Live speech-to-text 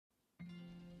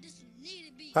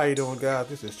How you doing, guys?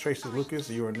 This is Tracy Lucas.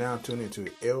 You are now tuned into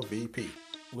LVP,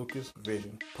 Lucas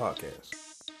Vision Podcast.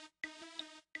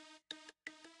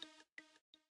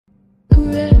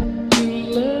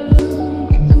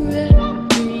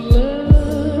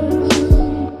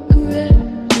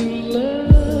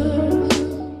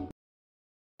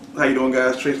 How you doing,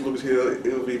 guys? Tracy Lucas here,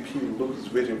 LVP, Lucas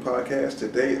Vision Podcast.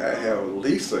 Today I have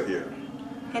Lisa here.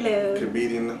 Hello.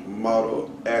 Comedian, model,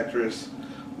 actress,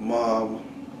 mom,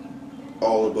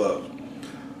 all above.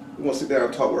 We want to sit down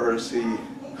and talk with her, see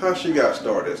how she got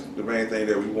started. The main thing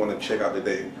that we want to check out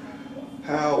today.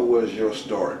 How was your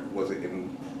start? Was it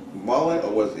in modeling or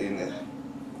was it in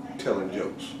telling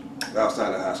jokes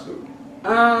outside of high school?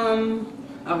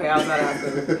 Okay, outside of high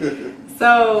school.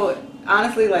 So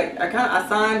honestly, I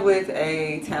signed with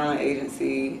a talent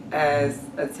agency as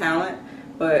a talent,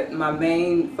 but my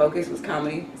main focus was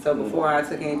comedy. So before I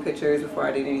took any pictures, before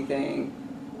I did anything,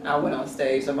 I went on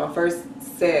stage. So my first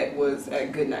set was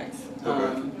at Good Nights.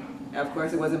 Okay. Of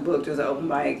course, it wasn't booked. It was an open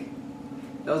mic.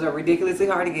 Those are ridiculously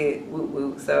hard to get. Woo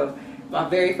woo. So my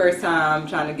very first time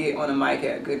trying to get on a mic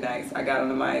at Good Nights, I got on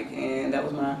the mic, and that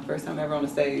was my first time ever on the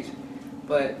stage.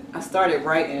 But I started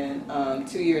writing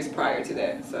 2 years prior to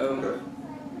that. So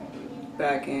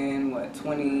back in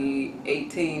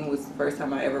 2018 was the first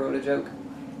time I ever wrote a joke.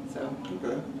 So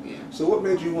yeah. So what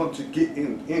made you want to get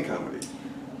in comedy?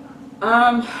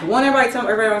 Everybody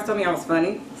always told me I was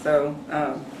funny, so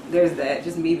there's that.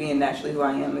 Just me being naturally who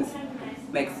I am is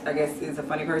a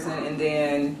funny person, and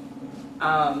then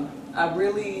I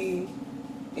really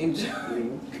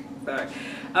enjoyed. Sorry,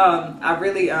 I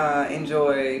really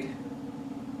enjoyed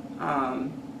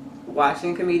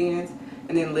watching comedians,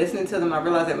 and then listening to them. I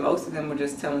realized that most of them were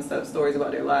just telling stories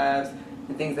about their lives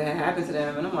and things that had happened to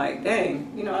them, and I'm like,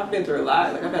 dang, I've been through a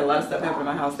lot. Like I've had a lot of stuff happen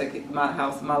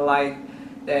in my life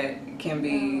that can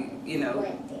be,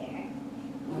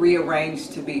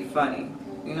 rearranged to be funny.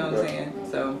 You know what I'm saying?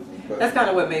 So that's kind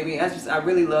of what made me. I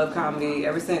really love comedy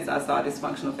ever since I saw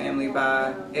Dysfunctional Family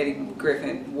by Eddie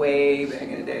Griffin way back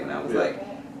in the day when I was like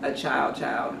a child.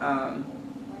 How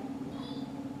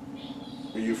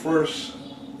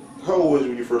old was you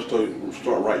when you first start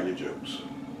writing your jokes?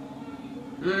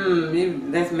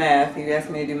 That's math. You asked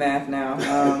me to do math now.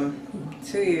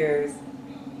 2 years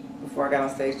before I got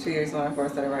on stage. 2 years when I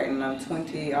first started writing. I'm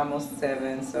 20, almost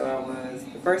 7. So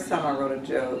the first time I wrote a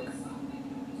joke,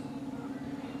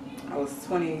 I was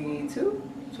 22,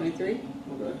 23.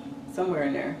 Okay. Somewhere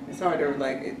in there. It's hard to,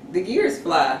 the years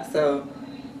fly. So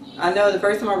I know the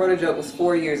first time I wrote a joke was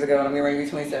 4 years ago, and I'm going to be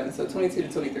 27. So 22 to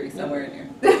 23, somewhere in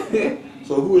there.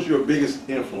 So who was your biggest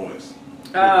influence?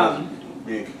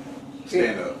 Being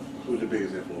stand-up. Who's your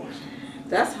biggest influence?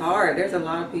 That's hard. There's a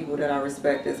lot of people that I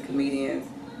respect as comedians.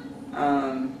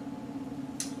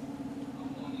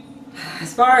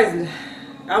 As far as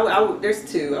there's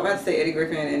two. I would have to say Eddie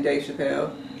Griffin and Dave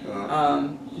Chappelle.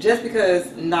 Just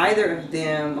because neither of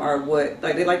them are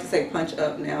they like to say punch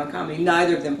up now in comedy.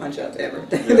 Neither of them punch up ever.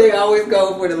 They always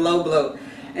go for the low blow,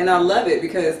 and I love it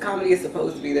because comedy is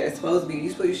supposed to be that. It's supposed to be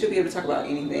you should be able to talk about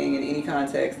anything in any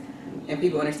context, and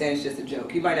people understand it's just a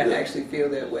joke. You might not actually feel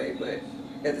that way, but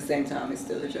at the same time, it's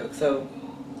still a joke. So.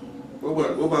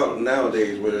 What about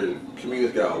nowadays where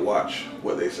comedians gotta watch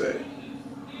what they say?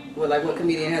 Well, what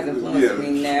comedian has influenced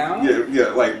me now? Yeah,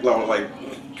 like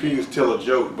comedians tell a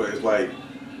joke, but it's like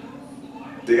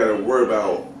they gotta worry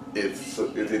about if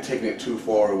they're taking it too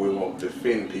far, we won't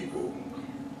defend people.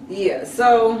 Yeah.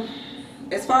 So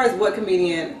as far as what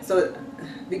comedian,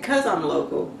 because I'm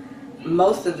local,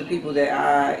 most of the people that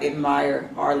I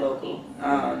admire are local.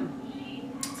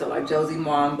 So like Josie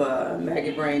Mwamba,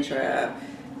 Maggie Braintrap.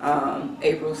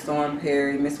 April Storm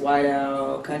Perry, Miss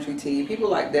Whiteout, Country T, people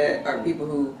like that are people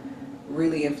who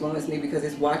really influence me because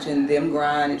it's watching them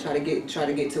grind and try to get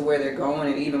to where they're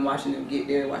going, and even watching them get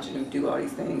there, watching them do all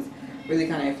these things really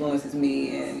kind of influences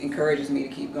me and encourages me to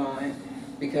keep going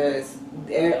because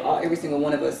every single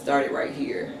one of us started right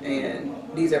here, and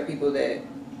these are people that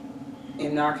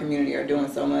in our community are doing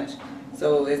so much.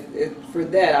 So for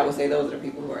that, I would say those are the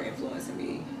people who are influencing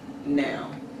me now.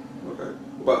 Okay.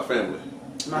 What about family?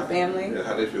 My family? Yeah,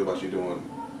 how they feel about you doing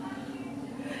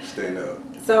stand-up?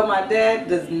 So my dad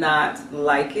does not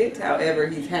like it. However,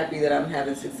 he's happy that I'm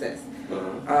having success.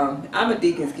 I'm a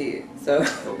deacon's kid, so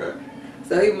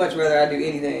so he'd much rather I do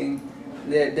anything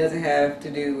that doesn't have to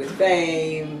do with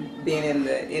fame, being in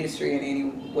the industry in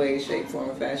any way, shape, form,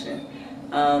 or fashion.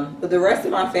 But the rest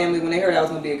of my family, when they heard I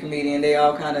was going to be a comedian, they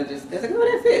all kind of they're like, oh,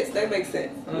 that fits. That makes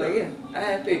sense. I'm like, yeah, I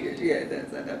have figured. Yeah, it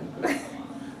does.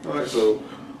 All right, so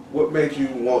what made you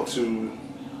want to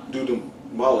do the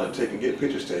modeling, get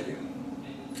pictures taken?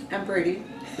 I'm pretty.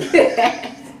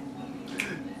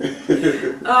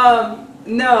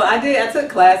 No, I did. I took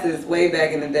classes way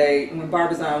back in the day when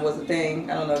Barbizon was a thing.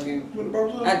 I don't know if you. Went to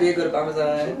Barbizon? I did go to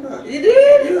Barbizon. Sure. You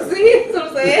did? Yeah. See? That's what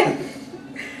I'm saying?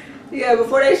 Yeah,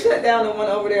 before they shut down the one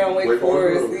over there on Wake Wake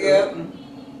Forest Forest. Road,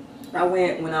 Yep. I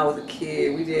went when I was a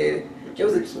kid. We did. It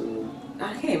was a. Teresa.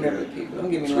 I can't remember the people.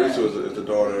 Don't get me Teresa wrong. is the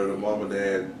daughter, the mom and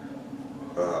dad.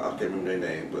 I can't remember their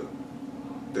name, but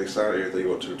they signed everything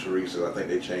over to Teresa. I think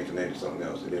they changed the name to something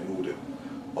else, and they moved it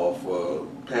off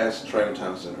past Triton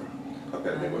Town Center. I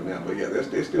can't remember it now, but yeah,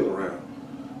 they're still around.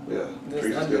 Yeah, Just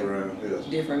Teresa's under still around. Yes.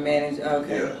 Different manager.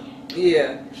 Okay. Yeah,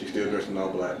 Yeah. she's still dressed in all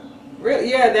black. Really?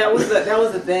 Yeah, that was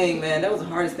the thing, man. That was the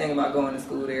hardest thing about going to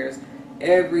school there. Is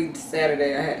every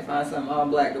Saturday I had to find something all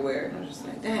black to wear, and I was just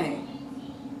like, dang.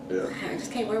 Yeah. I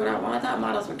just can't wear what I want. I thought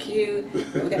models were cute. We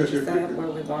got to decide where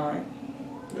we're going.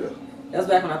 Yeah. That was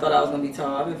back when I thought I was gonna be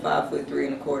tall. I've been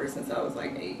 5'3¼ since I was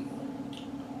like 8.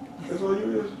 That's all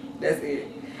you is. That's it.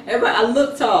 Everybody, I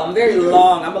look tall. I'm very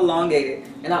long. I'm elongated,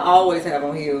 and I always have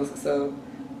on heels. So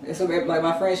like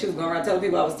my friend, she was going around telling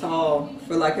people I was tall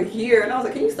for like a year, and I was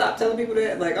like, can you stop telling people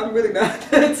that? Like, I'm really not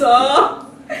that tall.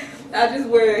 I just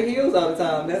wear heels all the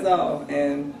time. That's all.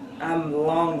 And I'm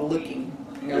long looking.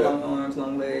 I got long arms,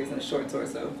 long legs, and a short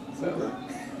torso. So. Okay.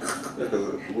 Yeah,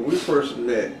 'cause when we first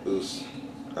met,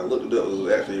 I looked it up. It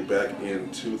was actually back in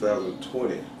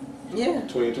 2020. Yeah.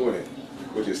 2020,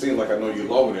 which it seems like I know you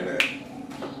longer than that.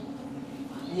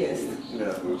 Yes. Yeah,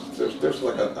 it was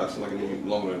like I seem like I knew you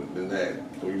longer than that.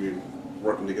 We've been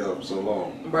working together for so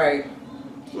long. Right.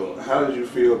 So how did you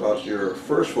feel about your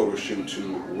first photo shoot to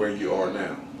where you are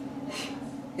now?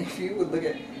 If you would look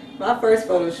at my first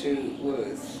photo shoot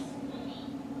was,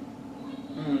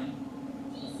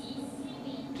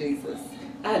 Jesus,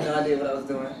 I had no idea what I was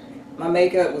doing. My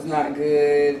makeup was not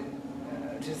good.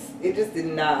 It just did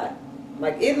not,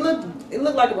 like, it looked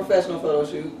like a professional photo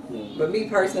shoot, but me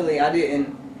personally, I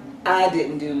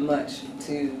didn't do much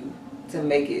to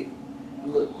make it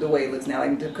look the way it looks now.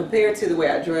 Like, compared to the way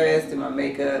I dressed and my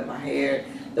makeup, my hair,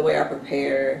 the way I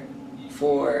prepare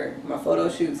for my photo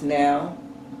shoots now,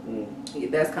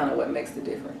 that's kind of what makes the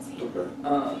difference. Okay.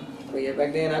 But yeah,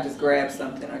 back then I just grabbed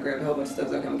something. I grabbed a whole bunch of stuff.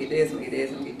 So I'm gonna get this, I'm gonna get this,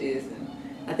 I'm gonna get this, and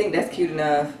I think that's cute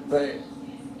enough. But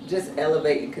just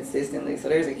elevating consistently. So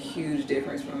there's a huge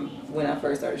difference from when I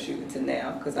first started shooting to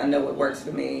now, because I know what works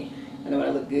for me. I know what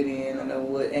I look good in. I know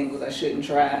what angles I shouldn't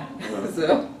try.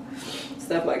 So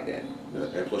stuff like that.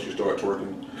 Yeah, and plus you start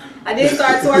twerking. I did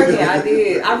start twerking. I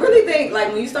did. I really think, like,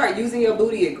 when you start using your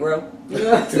booty, it grow. You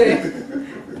know what I'm saying?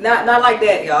 Not like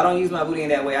that, y'all. I don't use my booty in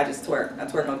that way. I just twerk. I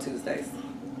twerk on Tuesdays.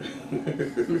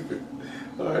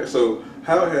 All right. So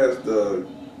how has the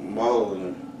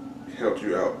modeling helped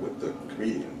you out with the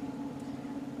comedian?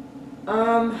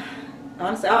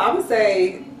 Honestly, I would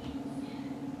say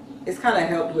it's kind of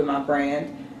helped with my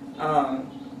brand.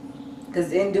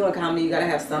 Because in doing comedy, you gotta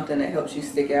have something that helps you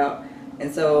stick out.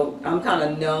 And so I'm kind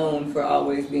of known for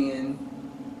always being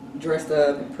dressed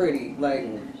up and pretty. Like,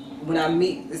 when I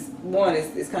meet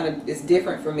it's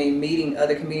different for me meeting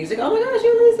other comedians. Like, oh my gosh,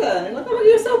 you're Lisa, and like, oh my God,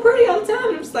 you're so pretty all the time.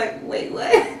 And I'm just like, wait,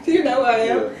 what? Do you know who I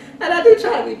am? Yeah. And I do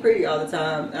try to be pretty all the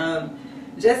time.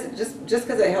 Just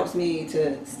because it helps me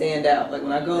to stand out. Like,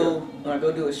 when I go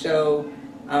do a show,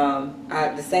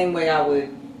 the same way I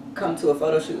would come to a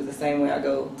photo shoot is the same way I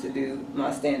go to do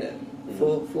my stand up.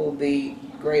 Full beat,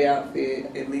 great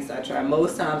outfit. At least I try.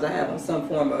 Most times I have on some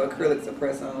form of acrylics or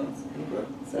press-ons. Okay.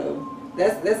 So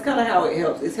that's kind of how it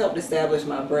helps. It's helped establish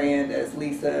my brand as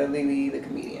Lisa Lily the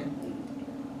comedian.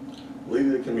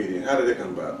 Lily the comedian. How did it come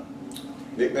about?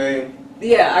 Nickname?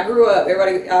 Yeah, I grew up.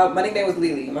 Everybody, my nickname was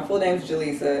Lily. My full name is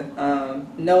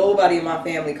Jaleesa. Nobody in my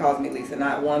family calls me Lisa.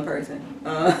 Not one person.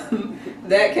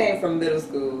 That came from middle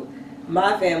school.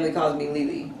 My family calls me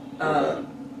Lily.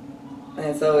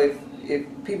 And so if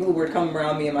people who were coming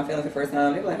around me and my family for the first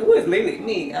time, they were like, "Who is Lily?"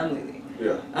 Me, I'm Lily.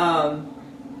 Yeah.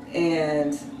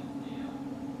 And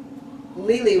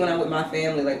Lily, when I'm with my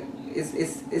family, like,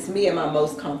 it's me at my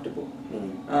most comfortable.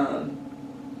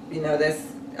 You know,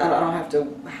 I don't have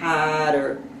to hide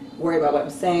or worry about what I'm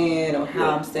saying or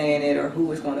how I'm saying it or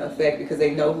who it's going to affect, because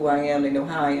they know who I am, they know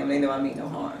how I am, they know I mean no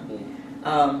harm.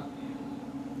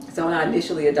 So when I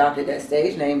initially adopted that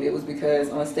stage name, it was because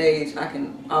on stage I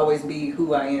can always be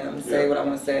who I am, say what I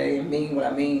want to say and mean what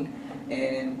I mean,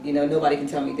 and you know, nobody can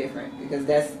tell me different, because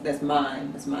that's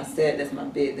mine, that's my set, that's my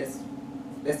bit,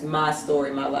 that's my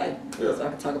story, my life. Yeah. So I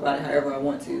can talk about it however I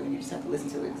want to, and you just have to listen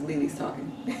to it because Lily's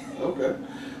talking. Okay.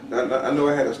 Now, I know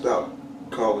I had to stop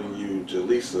calling you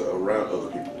Jaleesa around other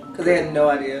people. Because they had no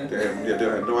idea. They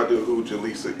had no idea who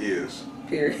Jaleesa is.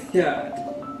 Period. Yeah.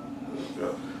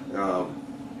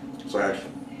 So I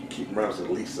keep around as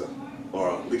Lisa.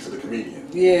 or Lisa the comedian.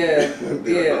 Yeah,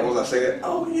 yeah. Once I say that,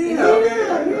 oh yeah,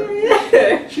 Yeah,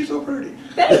 okay, she's so pretty.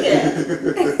 Thank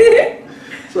you.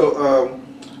 So,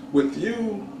 with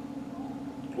you,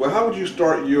 well, how would you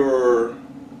start your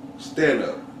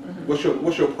stand-up? What's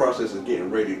your process of getting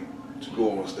ready to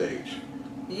go on stage?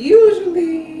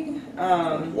 Usually,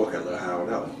 Walk out how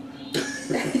that one.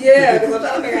 yeah, because I'm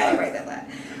trying to figure out how to write that line.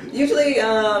 Usually,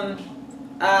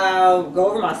 I'll go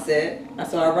over my set.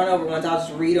 So I run over once. I'll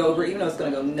just read over, even though it's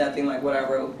gonna go nothing like what I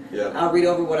wrote. Yeah. I'll read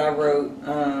over what I wrote,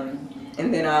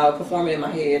 and then I'll perform it in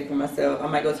my head for myself. I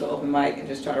might go to an open mic and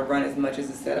just try to run as much as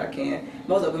a set I can.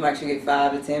 Most open mics you get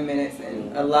 5 to 10 minutes,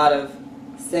 and a lot of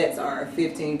sets are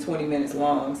 15, 20 minutes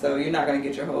long. So you're not gonna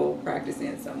get your whole practice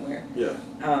in somewhere. Yeah.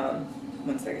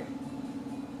 1 second.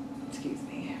 Excuse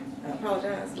me. I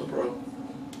apologize. No problem.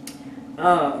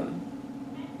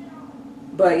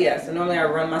 But yeah, so normally I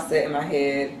run my set in my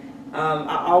head.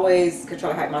 I always could try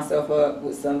to hype myself up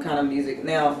with some kind of music.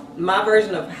 Now, my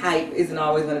version of hype isn't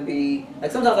always going to be,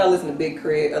 like sometimes I listen to Big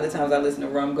Crit, other times I listen to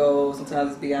Rum Gold,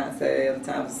 sometimes it's Beyonce, other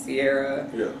times it's Sierra.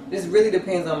 Yeah. It just really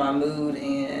depends on my mood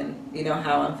and,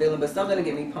 how I'm feeling, but something to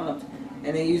get me pumped.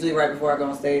 And then usually right before I go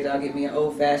on stage, I'll get me an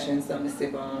old fashioned, something to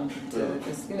sip on, to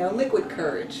just, liquid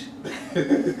courage.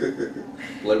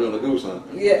 Blame it on the goose, huh?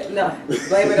 Yeah, no,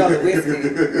 blame it on the whiskey.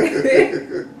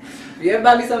 If you ever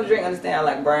buy me something to drink, understand I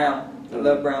like brown. I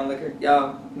love brown liquor.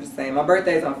 Y'all, I'm just saying, my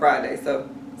birthday's on Friday, so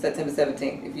September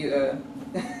 17th. If you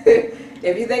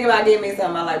if you think about getting me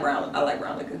something, I like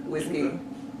brown liquor, whiskey. Okay.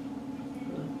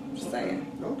 Just saying.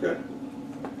 Okay.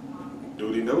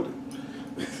 Duty noted.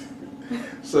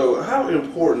 So, how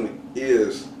important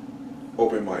is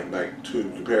open mic night to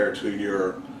compare to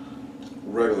your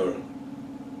regular?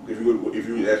 If you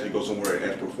would actually go somewhere and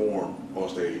actually perform on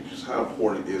stage, how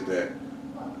important is that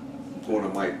going to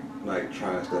mic night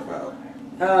trying stuff out?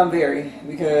 Very,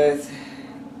 because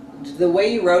the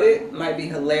way you wrote it might be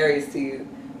hilarious to you,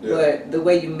 but the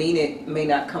way you mean it may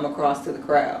not come across to the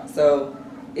crowd. So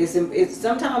it's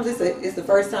sometimes it's the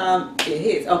first time it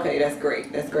hits. Okay, that's great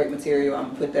material. I'm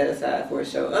gonna put that aside for a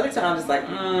show. Other times it's like,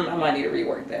 I might need to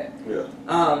rework that. Yeah.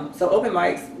 So open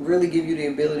mics really give you the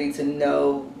ability to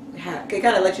know how, they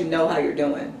kind of let you know how you're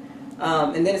doing.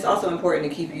 And then it's also important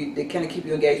to keep you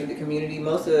engaged with the community.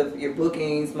 Most of your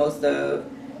bookings, most of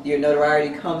your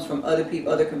notoriety comes from other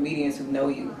people, other comedians who know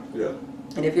you. Yeah.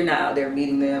 And if you're not out there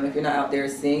meeting them, if you're not out there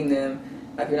seeing them,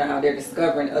 if you're not out there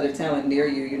discovering other talent near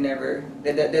you, you're never,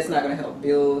 that's not going to help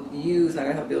build you, it's not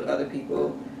going to help build other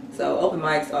people. So open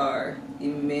mics are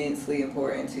immensely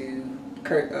important to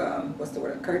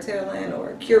curtailing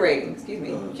or curating,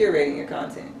 curating your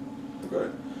content. Okay.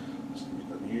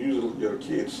 You use your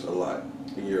kids a lot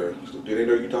in your, do they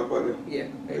know you talk about them? Yeah,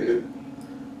 they do.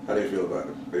 How do you feel about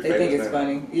it? They think it's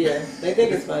funny. Yeah, they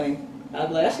think it's funny.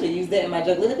 I'm like, I should have used that in my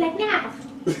joke. Look at that now.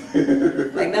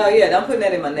 Like, no, yeah, I'm putting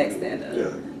that in my next stand-up.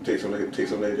 Yeah, take some of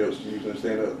their jokes and use them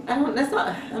stand-up.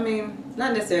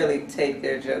 Not necessarily take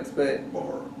their jokes, but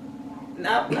Or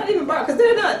not even borrow, because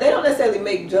they don't necessarily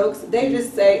make jokes. They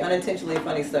just say unintentionally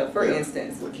funny stuff. For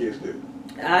instance, what kids do.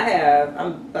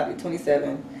 I'm about to be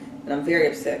 27, and I'm very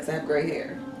upset because I have gray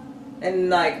hair.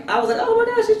 And like, I was like, oh my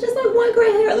gosh, it's just like one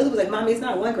gray hair. Lily was like, Mommy, it's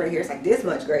not one gray hair, it's like this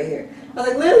much gray hair. I was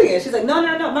like, Lily, and she's like, no,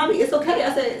 Mommy, it's okay.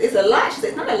 I said, it's a lot. She said,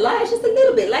 it's not a lot, it's just a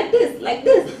little bit, like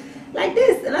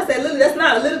this. And I said, Lily, that's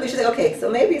not a little bit. She said, okay, so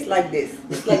maybe it's like this.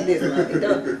 It's like this, Mommy.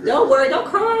 Don't worry, don't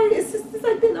cry. It's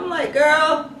like this. I'm like,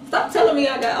 girl, stop telling me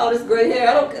I got all this gray hair.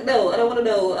 I don't want to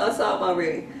know. I saw them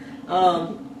already.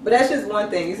 But that's just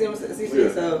one thing. You see what I'm saying?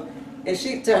 Yeah. So, and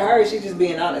to her, she's just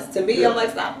being honest. To me, I'm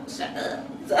like, stop, shut up.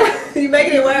 So, you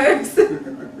making it worse.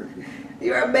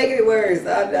 You are making it worse.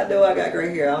 I know I got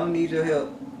gray hair. I don't need your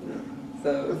help. Yeah.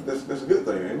 So that's a good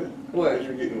thing, ain't it? What?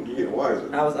 You're getting wiser.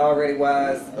 I was already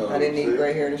wise. I didn't need see?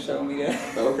 gray hair to show me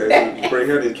that. Okay, so gray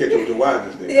hair didn't catch up with your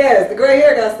wiseness then. Yes, the gray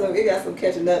hair got some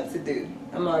catching up to do.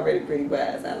 I'm already pretty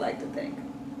wise, I like to think.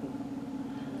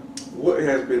 What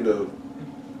has been the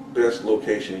best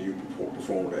location you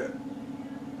performed at?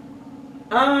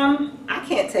 I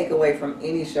can't take away from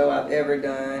any show I've ever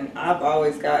done. I've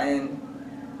always gotten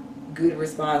good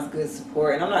response, good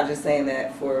support, and I'm not just saying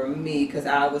that for me because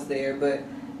I was there, but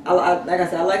like I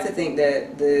said, I like to think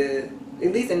that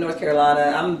at least in North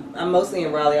Carolina, I'm mostly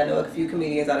in Raleigh. I know a few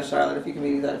comedians out of Charlotte, a few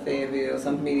comedians out of Fayetteville,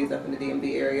 some comedians up in the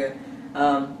DMV area,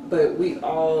 but we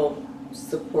all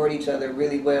support each other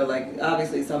really well. Like,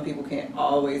 obviously some people can't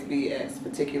always be at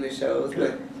particular shows,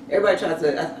 but everybody tries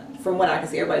to, from what I can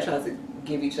see, everybody tries to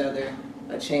give each other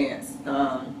a chance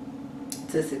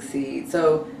to succeed.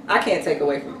 So I can't take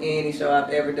away from any show I've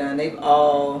ever done. They've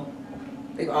all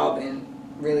been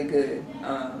really good.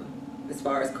 as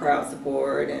far as crowd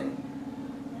support and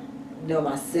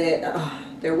my set.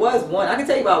 There was one I can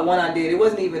tell you about one I did. It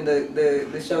wasn't even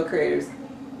the show creators,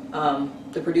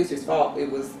 the producer's fault. It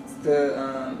was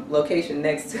the location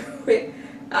next to it.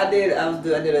 I did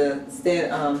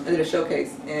a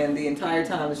showcase, and the entire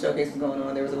time the showcase was going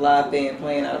on, there was a live band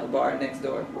playing out of a bar next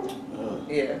door.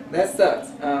 Yeah, that sucked.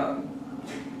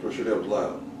 For sure, that was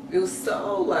loud. It was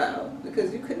so loud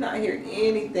because you could not hear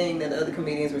anything that the other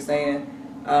comedians were saying.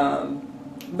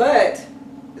 But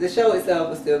the show itself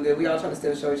was still good. We all tried to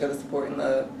still show each other support and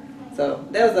love. So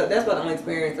that's about the only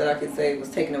experience that I could say was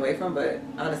taken away from. But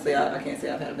honestly, I can't say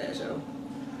I've had a bad show.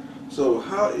 So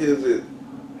how is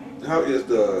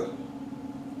the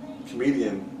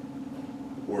comedian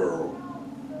world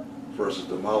versus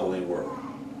the modeling world?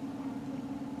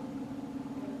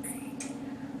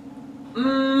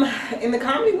 In the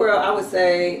comedy world, I would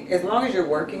say as long as you're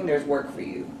working, there's work for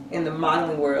you. In the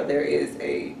modeling world,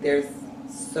 there's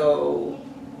so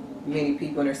many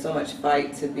people and there's so much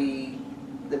fight to be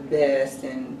the best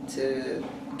and to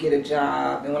get a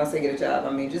job. And when I say get a job, I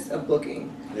mean just a booking.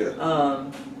 Yeah.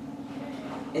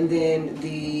 And then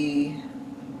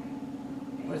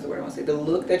what is the word I want to say? The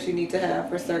look that you need to have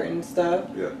for certain stuff.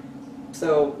 Yeah.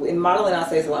 So in modeling, I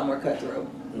say it's a lot more cutthroat.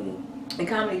 In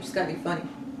comedy, you just gotta be funny.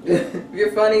 If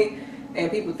you're funny and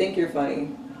people think you're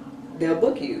funny, they'll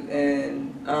book you.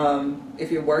 And if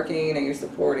you're working and you're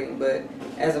supporting, but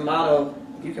as a model,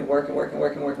 you can work and work and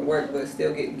work and work and work, but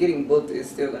still getting booked is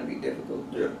still going to be difficult.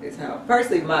 Yeah. It's how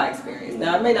personally my experience.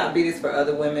 Now it may not be this for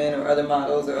other women or other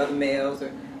models or other males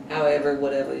or however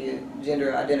whatever your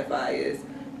gender identify is.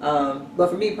 But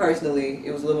for me personally,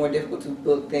 it was a little more difficult to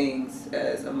book things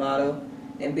as a model.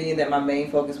 And being that my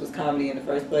main focus was comedy in the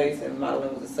first place and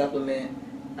modeling was a supplement,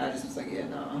 I just was like, yeah,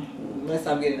 no. Unless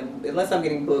I'm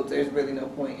getting booked, there's really no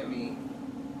point in me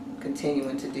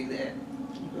continuing to do that.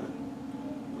 Okay.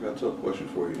 I got a tough question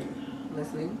for you.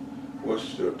 Listening.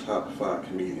 What's your top 5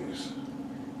 comedians?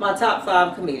 My top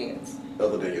 5 comedians.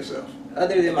 Other than yourself.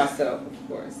 Other than myself, of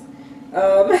course.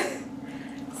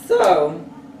 So,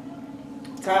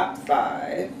 top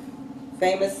 5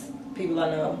 famous people I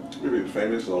know. Maybe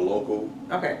famous or local.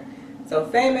 Okay. So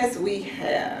famous, we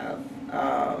have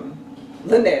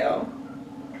Linnell,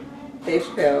 Dave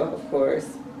Chappelle, of course.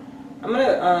 I'm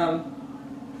gonna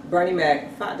Bernie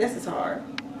Mac. This is hard.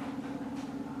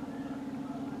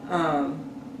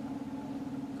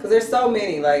 Cause there's so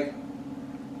many, like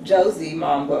Josie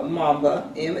Mamba,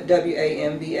 MWAMBA, and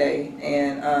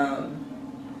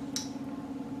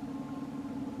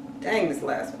dang, this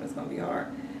last one is gonna be hard.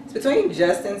 It's between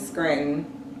Justin Scranton,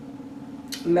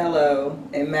 Mello,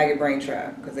 and Maggot Brain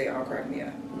Trap, because they all crack me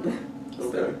up. Okay.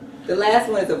 So, the last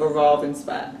one is a revolving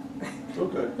spot.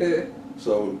 Okay.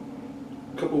 So,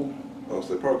 probably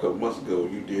a couple months ago,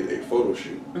 you did a photo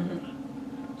shoot.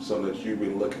 Something that you've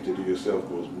been looking to do yourself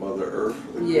was Mother Earth.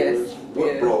 Yes.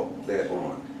 What brought that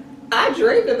on? I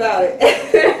dreamed about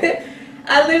it.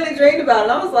 I literally dreamed about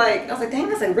it. I was like, dang,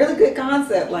 that's a really good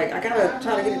concept. Like, I gotta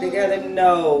try to get it together.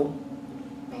 No.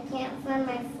 I can't find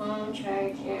my phone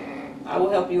charger. I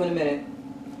will help you in a minute.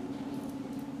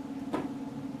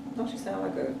 Don't you sound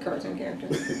like a cartoon character?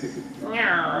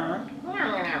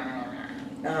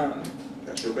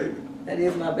 That's your baby. That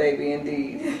is my baby,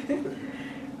 indeed.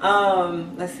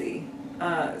 Let's see.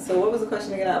 So what was the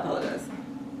question again? I apologize.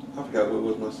 I forgot what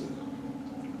was my son.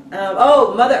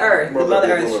 Mother Earth. The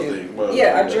Mother Earth shoot.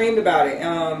 Yeah, I dreamed about it.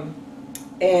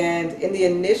 And in the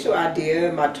initial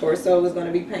idea, my torso was going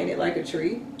to be painted like a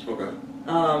tree. Okay.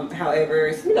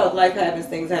 However, life happens,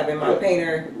 things happen. My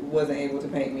painter wasn't able to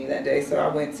paint me that day, so I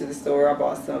went to the store. I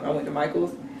went to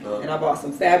Michael's, and I bought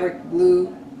some fabric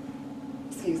glue.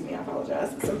 Excuse me, I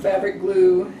apologize. Some fabric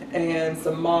glue and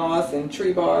some moss and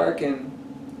tree bark, and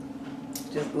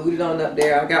just glued it on up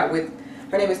there.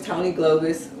 Her name is Tony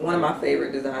Globus, one of my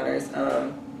favorite designers.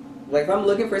 Like if I'm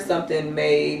looking for something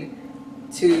made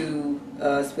to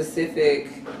specific,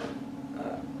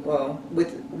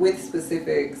 with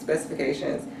specific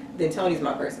specifications, then Tony's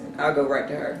my person. I'll go right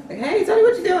to her. Like, hey, Tony,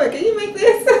 what you doing? Can you make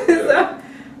this?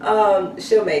 So,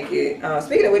 she'll make it.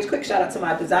 Speaking of which, quick shout out to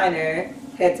my designer,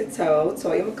 Head to Toe,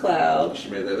 Toya McLeod. She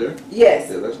made that there? Yes.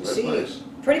 Yeah, that's nice.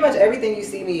 Pretty much everything you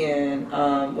see me in,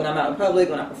 when I'm out in public,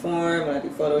 when I perform, when I do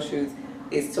photo shoots,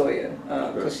 is Toya.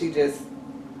 Because she just,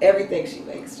 everything she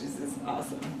makes just is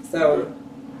awesome. So,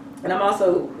 and I'm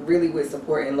also really with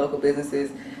supporting local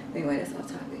businesses. Anyway, that's off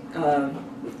topic.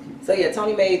 So yeah,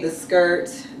 Tony made the skirt,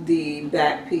 the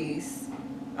back piece.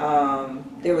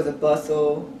 There was a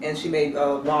bustle, and she made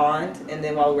a wand. And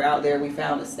then while we were out there, we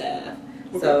found a staff.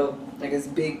 Okay. So like this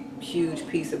big, huge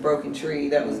piece of broken tree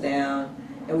that was down,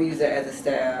 and we used that as a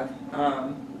staff.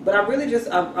 but I really just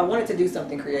I wanted to do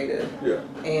something creative. Yeah.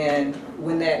 And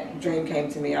when that dream came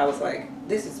to me, I was like,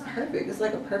 this is perfect. It's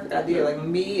like a perfect idea. Like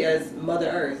me as Mother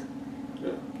Earth.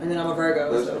 Yeah. And then I'm a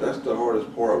Virgo. That's the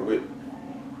hardest part with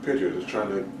pictures, is trying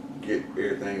to get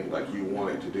everything like you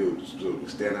want it to do, just to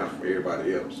stand out from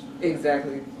everybody else.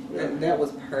 Exactly. Yeah. And that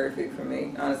was perfect for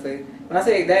me, honestly. When I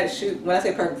say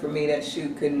perfect for me, that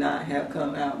shoot could not have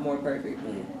come out more perfect.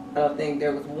 I don't think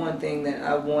there was one thing that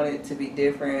I wanted to be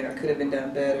different or could have been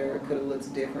done better or could have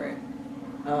looked different.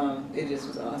 It just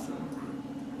was awesome.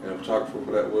 And the photographer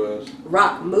for that was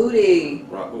Rock Moody.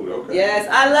 Rock Moody. Okay. Yes,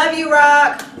 I love you,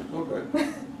 Rock. Okay.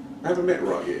 I haven't met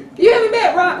Rock yet. You haven't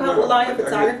met Rock, Humble No, Lion I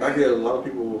Photography? get a lot of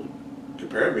people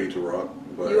compare me to Rock,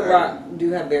 but You and Rock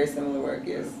do have very similar work,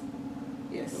 yes.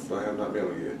 Yes. I have not met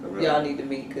him yet. Y'all need to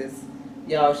meet because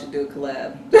y'all should do a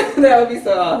collab. That would be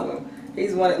so awesome.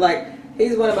 He's one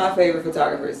of my favorite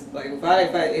photographers. Like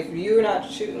if you're not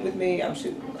shooting with me, I'm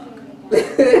shooting with Rock.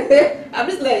 I'm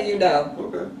just letting you know.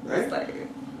 Okay. It's like,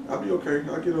 I'll be okay.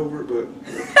 I'll get over it, but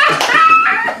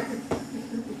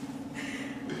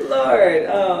Lord,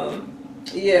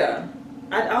 yeah.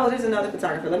 There's another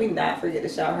photographer. Let me not forget to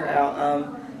shout her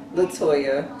out.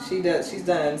 Latoya. She's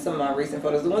done some of my recent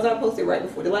photos. The ones I posted right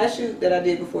before the last shoot that I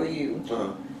did before you.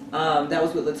 That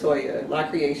was with Latoya, La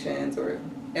Creations or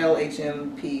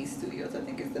LHMP Studios, I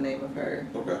think is the name of her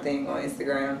thing on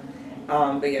Instagram.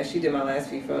 But yeah, she did my last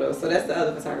few photos. So that's the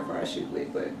other photographer I shoot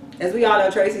with. But as we all know,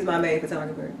 Tracy's my main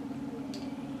photographer.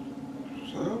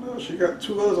 I don't know. She got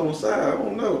two others on the side. I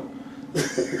don't know.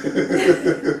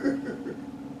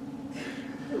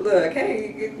 Look,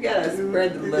 hey, you gotta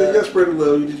spread the You love. gotta spread the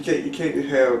love. You can't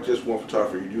have just one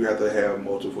photographer. You do have to have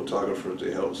multiple photographers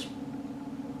to help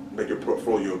make your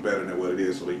portfolio better than what it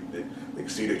is, so they can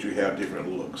see that you have different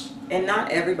looks. And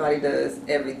not everybody does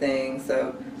everything.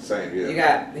 So Same,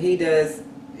 yeah. he does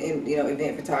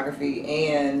event photography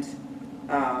and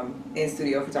in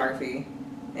studio photography.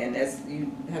 And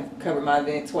you have covered my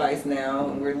event twice now,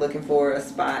 and we're looking for a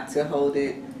spot to hold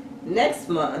it next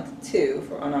month too,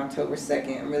 on October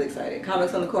 2nd. I'm really excited.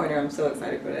 Comics on the Corner. I'm so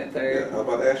excited for that third. Yeah, I was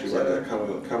about to ask you about that.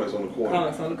 Comments on the Corner.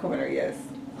 Comics on the Corner, yes.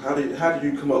 How did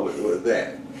you come up with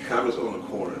that? Comments on the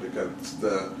Corner, because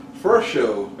the first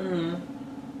show,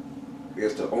 I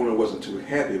guess the owner wasn't too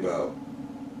happy about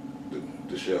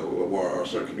the show, or a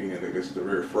certain comedian. I guess the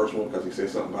very first one, because he said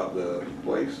something about the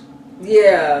place.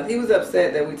 Yeah, he was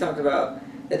upset that they were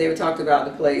talked about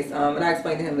the place, and I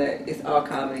explained to him that it's all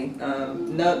comedy.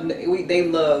 They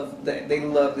love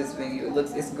this venue.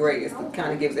 It's great. It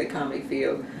kind of gives that comedy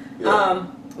feel. Yeah.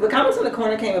 But Comics on the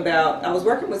Corner came about. I was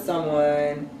working with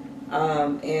someone,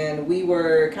 and we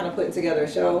were kind of putting together a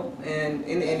show, and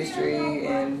in the industry,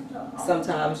 and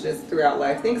sometimes just throughout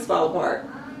life, things fall apart.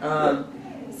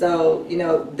 So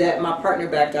that my partner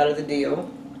backed out of the deal.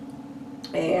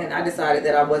 And I decided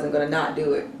that I wasn't going to not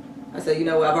do it. I said, I've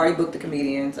already booked the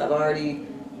comedians. I've already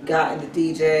gotten the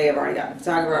DJ. I've already got the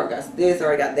photographer. I've got this. I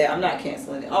already got that. I'm not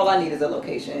canceling it. All I need is a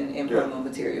location and promo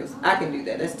materials. I can do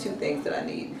that. That's two things that I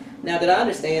need. Now, did I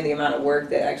understand the amount of work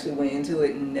that actually went into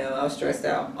it? No. I was stressed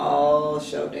out all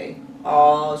show day.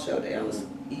 All show day. I was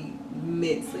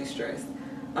immensely stressed.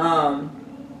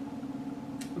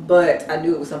 But I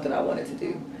knew it was something I wanted to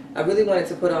do. I really wanted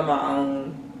to put on my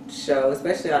own show,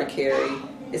 especially out of Cary,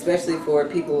 especially for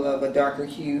people of a darker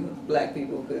hue, black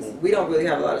people, because we don't really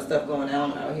have a lot of stuff going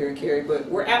on out here in Cary, but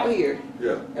we're out here,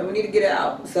 and we need to get it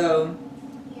out. So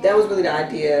that was really the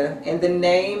idea, and the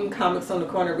name Comics on the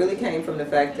Corner really came from the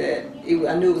fact that I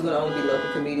knew it was going to only be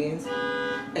local comedians,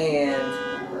 and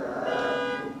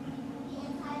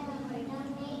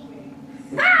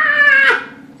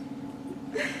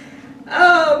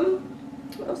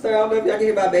I'm sorry, I don't know if y'all can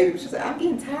hear my baby, but she's like, I'm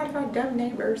getting tired of our dumb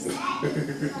neighbors.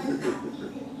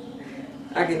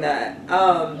 I cannot.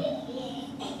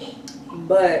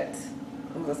 But,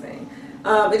 what was I saying?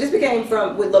 It just became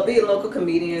with being local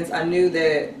comedians, I knew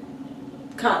that,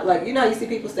 like, how you see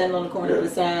people standing on the corner of the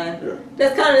sign? Yeah.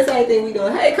 That's kind of the same thing we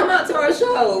doing. Hey, come out to our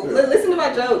show. Yeah. Listen to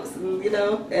my jokes,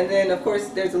 And then, of course,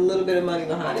 there's a little bit of money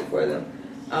behind it for them.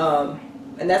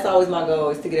 And that's always my goal,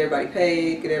 is to get everybody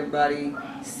paid, get everybody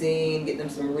seen, get them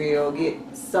some get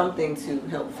something to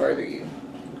help further you.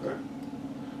 Okay.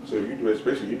 So you're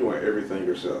doing everything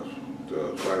yourself.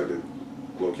 Find the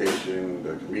location,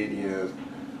 the comedians,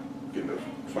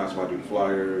 find somebody to do the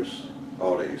flyers,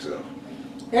 all that yourself.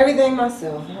 Everything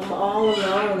myself. I'm all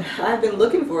alone. I've been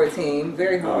looking for a team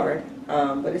very hard,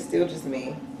 but it's still just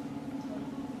me.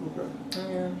 Okay.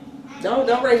 Yeah.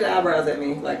 Don't raise your eyebrows at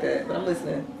me like that, but I'm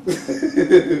listening.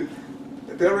 Did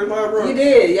I raise my eyebrows? You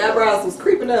did. Your eyebrows was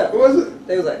creeping up. What was it?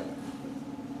 They was like,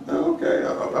 Oh, okay.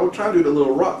 I was trying to do the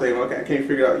little rock thing. I can't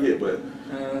figure it out yet, but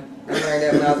I learned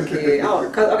that when I was a kid. Oh,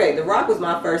 okay, The Rock was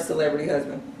my first celebrity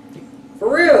husband.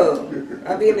 For real.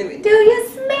 I be in the, do you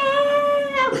smell?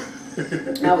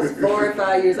 I was 4 or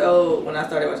 5 years old when I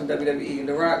started watching WWE, and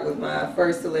The Rock was my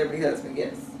first celebrity husband,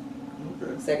 yes.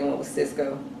 okay. Second one was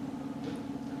Cisco.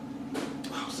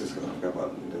 Oh, Cisco, I forgot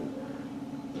about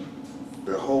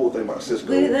the whole thing about Cisco.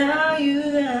 Without you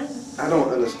there. I don't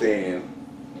understand.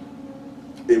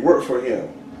 It worked for him,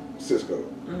 Cisco,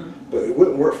 but it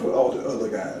wouldn't work for all the other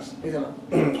guys.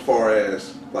 As far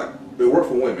as, like, it worked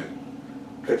for women.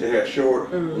 Cut your hair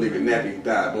short, leave it nappy,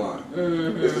 dye it blonde.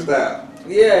 It's the style.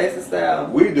 Yeah, it's a style.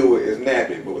 We do it as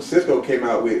nappy, but when Cisco came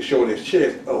out with showing his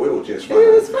chest, oh, it was just fine.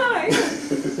 It was fine.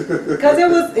 Because it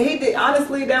was, he did,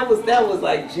 honestly, that was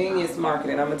like genius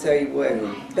marketing, I'm going to tell you what.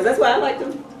 Because that's why I liked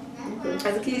him.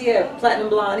 As a kid, he had platinum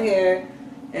blonde hair.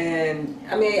 And,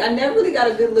 I mean, I never really got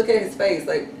a good look at his face.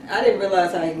 Like, I didn't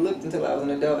realize how he looked until I was an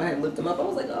adult. I had looked him up. I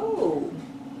was like, oh.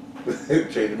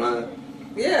 Changed your mind?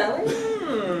 Yeah, like,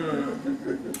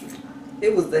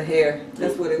 It was the hair.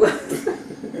 That's what it was.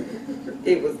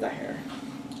 It was the hair.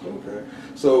 Okay.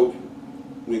 So,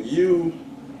 when you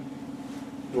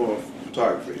doing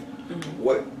photography,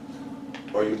 what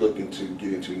are you looking to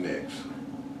get into next?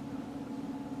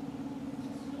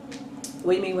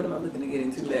 What do you mean, what am I looking to get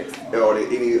into next? Are there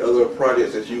any other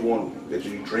projects that you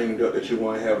dreamed up that you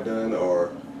want to have done,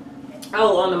 or?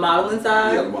 Oh, on the modeling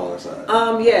side? Yeah, the modeling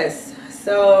side. Yes.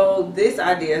 So this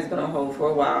idea has been on hold for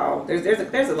a while. There's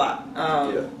a lot.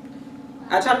 Yeah.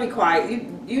 I try to be quiet.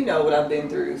 You know what I've been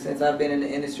through since I've been in the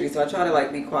industry, so I try to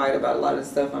like be quiet about a lot of the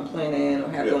stuff I'm planning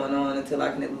or have going on until I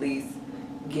can at least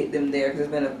get them there. Because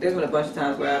there's been a bunch of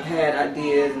times where I've had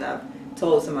ideas and I've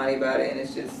told somebody about it, and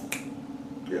it's just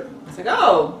it's like,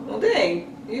 oh, well,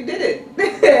 dang, you did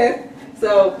it.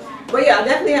 So, but yeah, I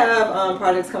definitely have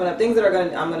projects coming up. Things that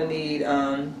I'm gonna need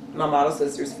my model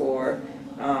sisters for.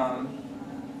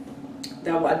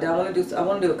 I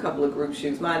want to do a couple of group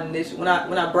shoots. My initial when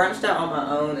I branched out on my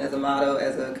own as a model,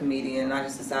 as a comedian, I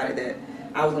just decided that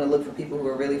I was going to look for people who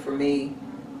were really for me.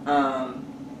 I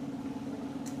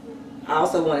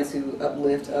also wanted to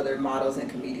uplift other models and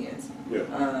comedians,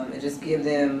 and just give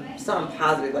them something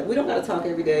positive. Like, we don't got to talk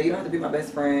every day. You don't have to be my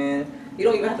best friend. You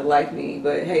don't even have to like me.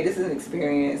 But hey, this is an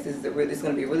experience. This is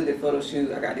going to be a really good photo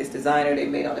shoot. I got this designer. They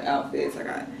made all the outfits. I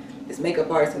got this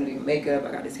makeup artist going to do your makeup.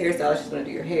 I got this hairstylist. She's going to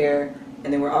do your hair.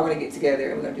 And then we're all going to get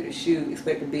together and we're going to do the shoot.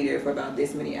 Expect to be there for about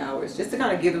this many hours, just to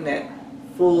kind of give them that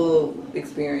full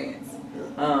experience.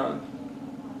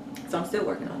 So I'm still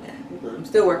working on that. I'm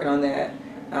still working on that.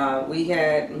 We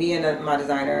had, me and my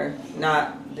designer,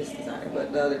 not this designer,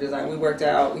 but the other designer,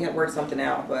 we had worked something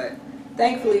out, but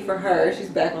thankfully for her, she's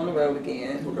back on the road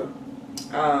again.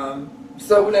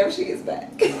 So whenever she gets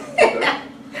back.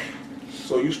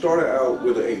 So you started out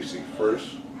with an agency first.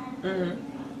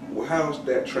 Well, how's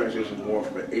that transition going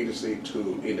from an agency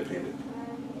to independent?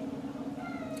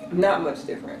 Not much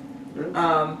different.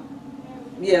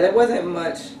 There wasn't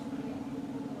much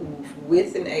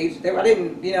with an agency. I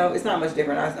didn't, it's not much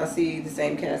different. I see the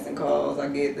same casting calls. I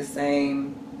get the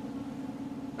same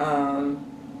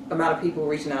amount of people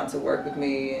reaching out to work with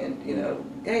me, and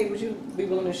hey, would you be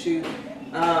willing to shoot?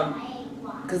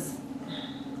 Because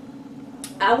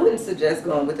I wouldn't suggest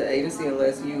going with the agency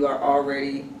unless you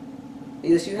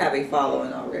have a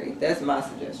following already. That's my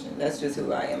suggestion. That's just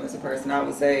who I am as a person. I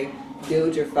would say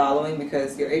build your following,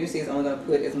 because your agency is only going to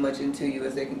put as much into you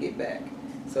as they can get back.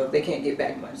 So if they can't get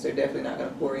back much, they're definitely not going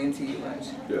to pour into you much.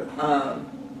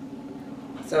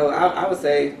 So I would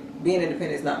say being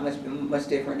independent is not much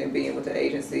different than being with the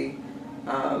agency.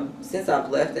 Since I've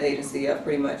left the agency, I've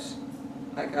pretty much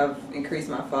I've increased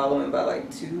my following by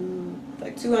like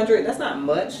 200. That's not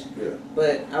much,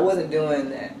 but I wasn't doing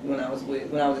that when I was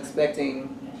with the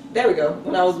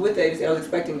agency. I was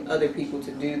expecting other people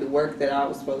to do the work that I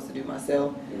was supposed to do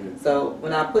myself. So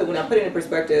when I put it in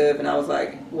perspective, and I was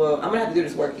like, well, I'm gonna have to do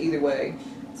this work either way.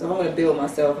 So if I'm gonna build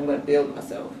myself, I'm gonna build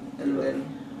myself, and then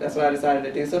that's what I decided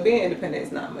to do. So being independent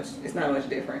is not much. It's not much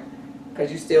different, because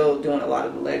you're still doing a lot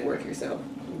of the legwork yourself.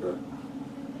 Okay.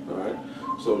 All right.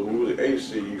 So when you were the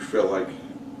agency, you felt like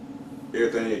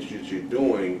everything that you're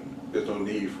doing, there's no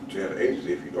need to have an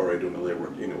agency if you're already doing the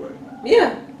legwork anyway.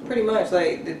 Yeah, pretty much.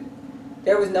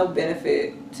 There was no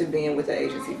benefit to being with the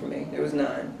agency for me. There was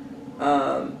none.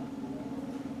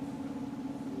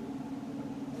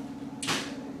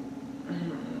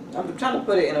 I'm trying to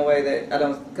put it in a way that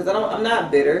I'm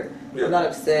not bitter. I'm not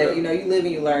upset. You live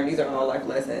and you learn. These are all life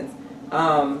lessons.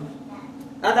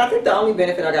 I think the only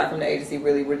benefit I got from the agency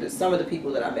really were just some of the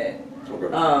people that I met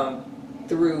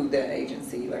through that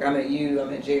agency. Like, I met you, I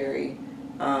met Jerry,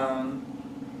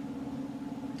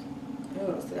 Who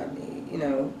else did I meet? You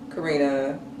know,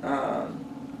 Karina.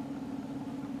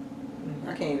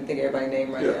 I can't even think of everybody's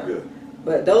name right now. Yeah.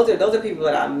 But those are people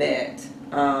that I met.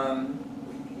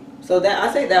 So that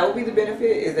I say that would be the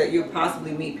benefit, is that you'll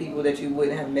possibly meet people that you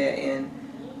wouldn't have met in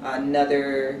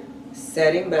another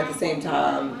setting, but at the same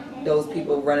time, those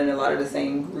people run in a lot of the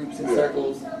same groups and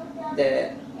circles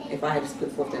that if I had just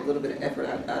put forth a little bit of effort,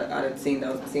 I'd have seen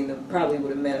them, probably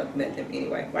would have met them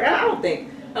anyway. Like I don't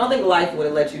think life would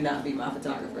have let you not be my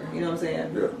photographer. You know what I'm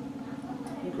saying? Yeah.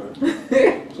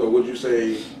 Okay. So would you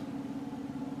say,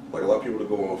 like a lot of people that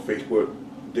go on Facebook,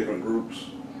 different groups,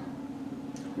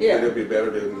 Yeah. would it be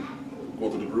better than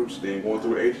going through the groups than going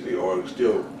through an agency, or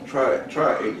still try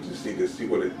an agency to see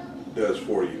what it does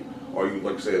for you? Or you,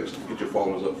 like I said, get your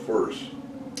followers up first?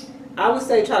 I would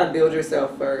say try to build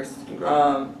yourself first.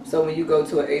 Okay. So when you go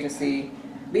to an agency,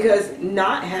 because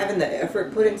not having the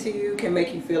effort put into you can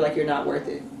make you feel like you're not worth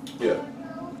it. Yeah.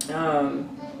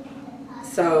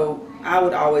 So I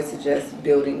would always suggest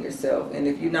building yourself, and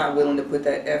if you're not willing to put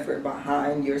that effort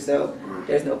behind yourself,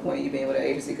 there's no point in you being with an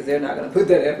agency, because they're not going to put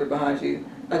that effort behind you.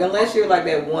 Like unless you're like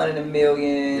that 1 in a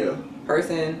million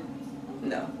person,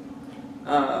 no.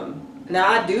 Now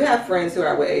I do have friends who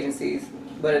are with agencies,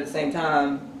 but at the same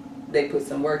time, they put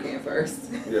some work in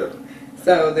first. Yeah.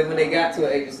 So then when they got to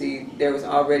an agency, there was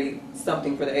already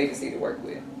something for the agency to work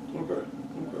with. Okay.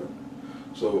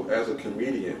 So as a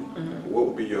comedian, what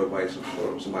would be your advice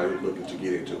for somebody who's looking to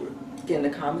get into it? Get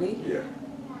into comedy? Yeah.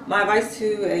 My advice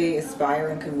to a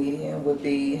aspiring comedian would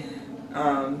be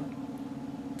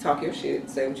talk your shit,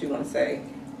 say what you want to say.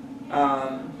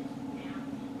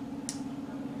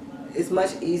 It's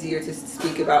much easier to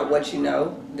speak about what you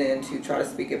know than to try to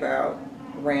speak about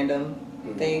random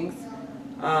things.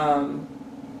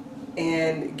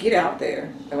 And get out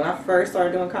there. And when I first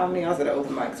started doing comedy, I was at an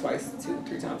open mic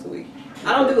 2-3 times a week.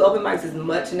 I don't do open mics as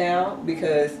much now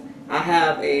because I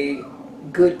have a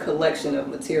good collection of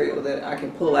material that I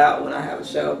can pull out when I have a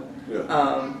show.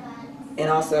 Yeah. And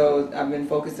also, I've been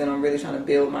focusing on really trying to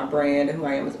build my brand and who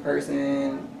I am as a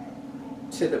person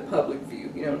to the public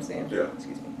view. You know what I'm saying? Yeah.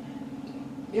 Excuse me.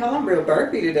 Y'all, I'm real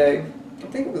burpy today. I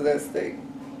think it was that steak.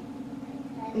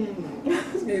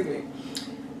 Excuse me.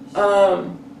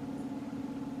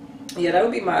 Yeah, that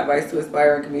would be my advice to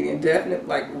aspiring comedian. Definitely,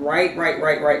 like, write. Go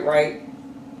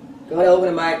to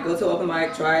open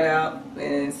mic, try it out,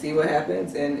 and see what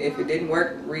happens. And if it didn't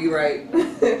work, rewrite.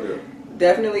 Yeah.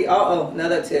 Definitely. Oh,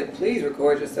 another tip: please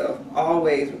record yourself.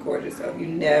 Always record yourself. You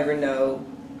never know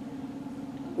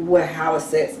how a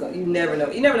set's going. You never know.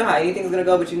 You never know how anything's gonna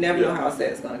go, but you never know how a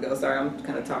set's gonna go. Sorry, I'm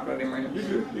kind of talking about them right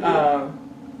now.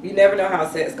 You never know how a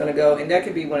set's gonna go, and that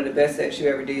could be one of the best sets you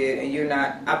ever did. And you're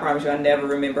not. I promise you, I never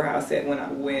remember how a set when I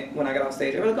got off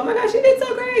stage. I was like, oh my gosh, you did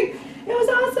so great. It was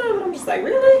awesome. And I'm just like,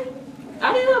 really?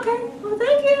 I did okay. Well,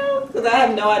 thank you. Because I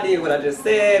have no idea what I just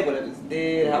said, what I just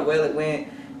did, how well it went.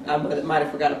 I might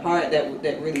have forgot a part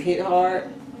that really hit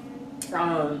hard.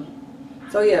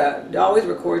 So yeah, always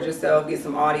record yourself. Get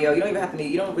some audio. You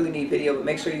don't really need video, but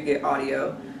make sure you get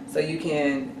audio so you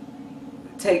can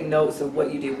take notes of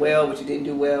what you did well, what you didn't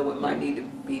do well, what might need to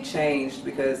be changed.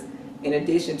 Because in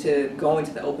addition to going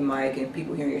to the open mic and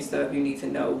people hearing your stuff, you need to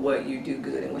know what you do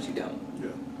good and what you don't.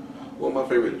 Yeah. One of my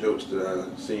favorite jokes that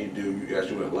I've seen you do, you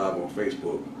actually went live on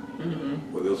Facebook.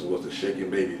 Well, this was the shaking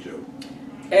baby joke.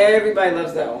 Everybody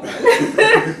loves that one.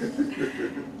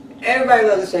 Everybody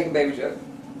loves the shaking baby joke.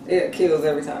 It kills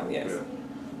every time, yes. Yeah.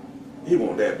 He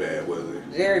wasn't that bad, was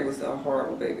he? Jerry was a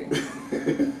horrible baby.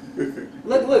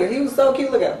 Look, he was so cute.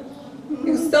 Look at him.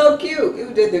 He was so cute. He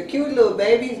was just the cute little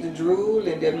babies, the drool,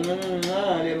 and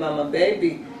the mama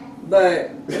baby.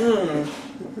 But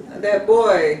that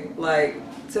boy, like,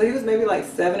 so he was maybe like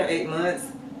 7 or 8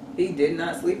 months. He did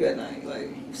not sleep at night. Like,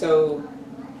 so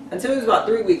until he was about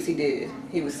 3 weeks, he did.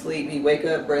 He would sleep. He'd wake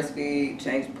up, breastfeed,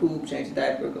 change poop, change the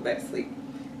diaper, go back to sleep.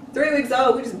 3 weeks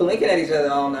old, we just blinking at each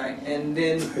other all night. And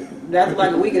then after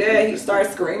like a week of that, he started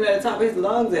screaming at the top of his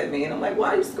lungs at me. And I'm like,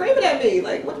 why are you screaming at me?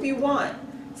 Like, what do you want?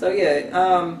 So yeah,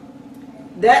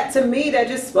 that to me, that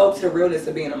just spoke to the realness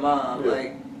of being a mom. Yeah.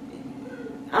 Like,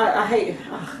 I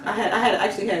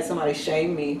actually had somebody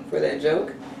shame me for that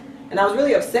joke. And I was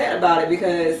really upset about it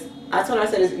because I told her, I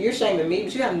said, you're shaming me,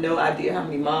 but you have no idea how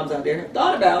many moms out there have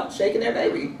thought about shaking their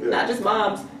baby. Yeah. Not just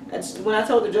moms. When I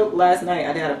told the joke last night,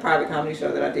 I had a private comedy show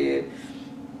that I did.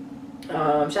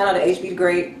 Shout out to HB the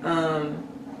Great. I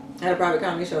had a private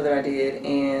comedy show that I did,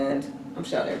 and I'm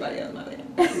shouting everybody else, my bad.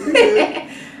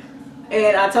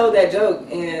 And I told that joke,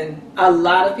 and a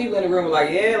lot of people in the room were like,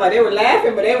 yeah, like they were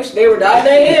laughing, but they were dying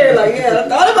their hair. Like, yeah, I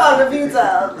thought about it a few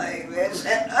times. Like, man,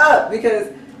 shut up. Because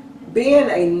being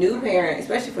a new parent,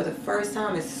 especially for the first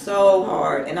time, is so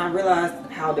hard. And I realized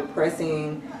how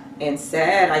depressing and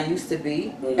sad I used to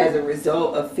be as a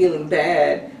result of feeling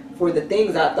bad for the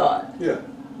things I thought. Yeah.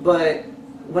 But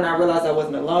when I realized I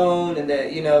wasn't alone and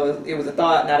that, you know, it was a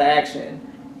thought, not an action.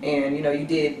 And, you know, you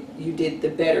did the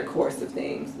better course of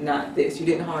things, not this. You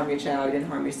didn't harm your child, you didn't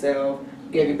harm yourself,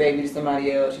 you gave your baby to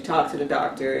somebody else, you talked to the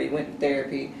doctor, you went to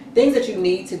therapy. Things that you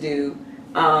need to do.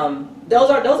 Those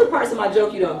are parts of my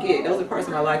joke you don't get. Those are parts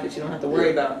of my life that you don't have to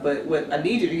worry about. But what I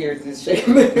need you to hear is this shake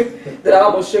that I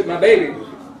almost shook my baby.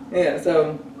 Yeah,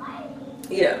 so,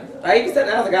 yeah. I even said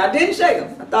that, I was like, I didn't shake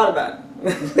him. I thought about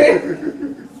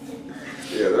it.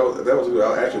 Yeah, that was good.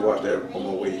 I actually watched that on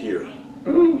my way here.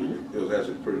 It was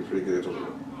actually pretty good. It was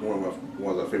one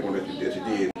of my favorite ones that you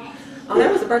did. Oh,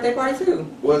 that was a birthday party too.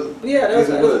 Was it? Yeah, that was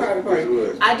a private party. Yes, it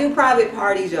was. I do private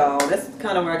parties, y'all. That's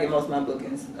kind of where I get most of my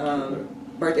bookings.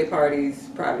 Birthday parties,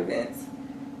 private events.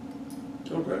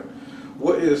 Okay.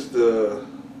 What is the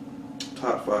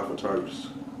top 5 photographers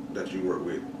that you work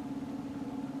with?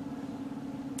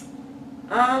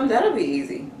 That'll be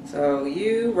easy. So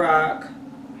you, Rock,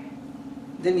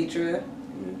 Denitra,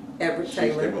 Everett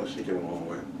Taylor. She came a long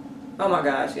way. Oh my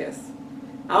gosh, yes.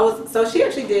 So she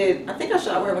actually did, I think I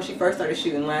shot with her when she first started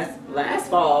shooting last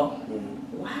fall.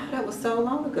 Wow, that was so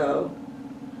long ago.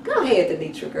 Go ahead,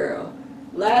 Denitra girl.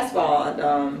 Last fall,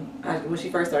 when she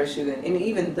first started shooting, and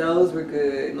even those were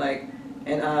good. Like,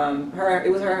 and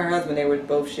it was her and her husband. They were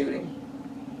both shooting.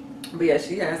 But yeah,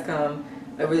 she has come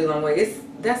a really long way.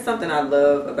 That's something I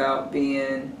love about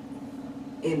being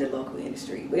in the local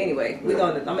industry. But anyway, I'm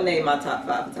gonna name my top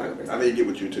 5 photographers. I need to get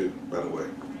with you too, by the way,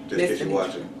 just in case you're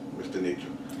watching, Miss Denitra.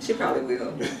 She probably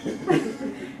will.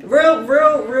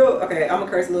 real. Okay, I'm gonna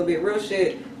curse a little bit. Real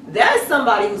shit. That's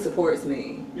somebody who supports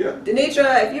me. Yeah.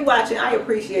 Denitra, if you're watching, I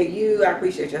appreciate you. I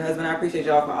appreciate your husband. I appreciate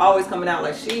y'all for always coming out.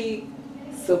 Like, she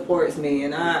supports me,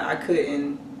 and I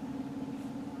couldn't.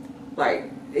 Like,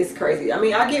 it's crazy. I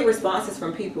mean, I get responses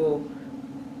from people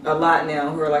a lot now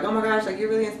who are like, oh my gosh, like, you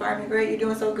really inspire me. Great, you're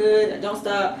doing so good. Don't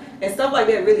stop. And stuff like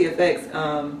that really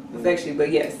affects you.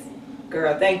 But yes,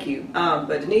 girl, thank you.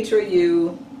 But Denitra,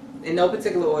 you, in no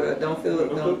particular order. Don't feel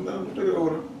it. No particular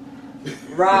order.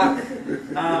 Rock.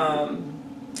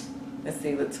 Let's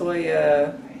see,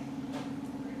 Latoya.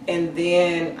 And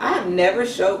then I have never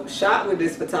shot with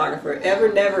this photographer,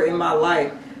 never in my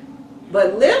life.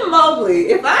 But Lim Mobley,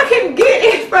 if I can get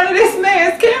in front of this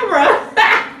man's camera.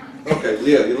 Okay,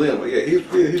 yeah, Lim. Yeah,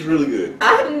 he's really good.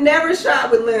 I've never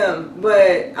shot with Lim,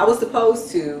 but I was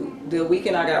supposed to. The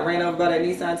weekend I got ran over by that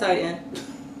Nissan Titan.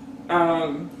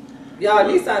 Y'all,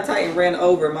 Nissan Titan ran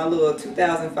over my little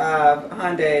 2005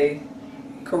 Hyundai.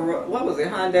 What was it?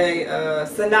 Hyundai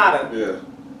Sonata. Yeah.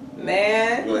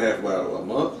 Man. You only have about a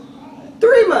month?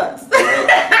 3 months.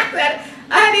 I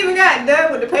hadn't even gotten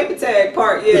done with the paper tag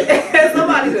part yet.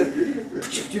 Somebody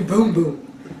just boom boom.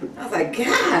 I was like,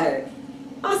 God,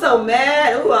 I'm so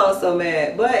mad. Ooh, I was so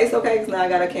mad. But it's okay because now I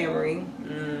got a Camry.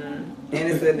 And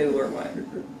it's a newer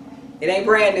one. It ain't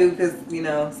brand new because, you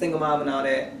know, single mom and all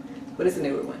that. But it's a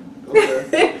newer one.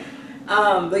 Okay.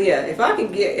 But yeah, if I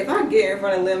can get in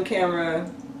front of Lim camera,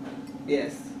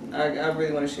 yes, I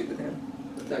really want to shoot with him.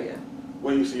 So yeah.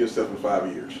 Where do you see yourself in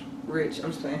 5 years? Rich,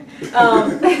 I'm just playing.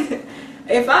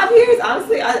 In 5 years,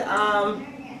 honestly, I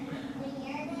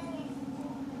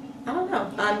don't know.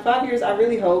 In 5 years, I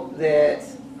really hope that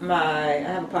I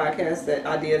have a podcast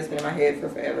idea that's been in my head for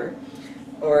forever.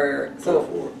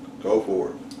 Go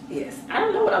for it. Yes. I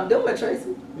don't know what I'm doing,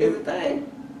 Tracy. Is the thing.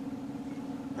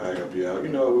 I'll help you out. You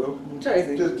know I will.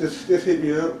 Tracy. Just hit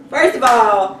me up. First of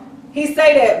all, he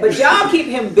say that, but y'all keep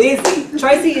him busy.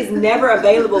 Tracy is never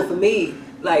available for me.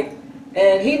 Like,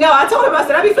 and he know, I told him, I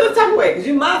said, I be feeling the type of way, because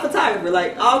you my photographer,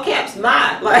 like, all caps,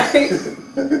 my. Like,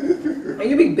 and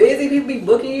you be busy, people be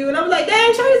booking you, and I'm like,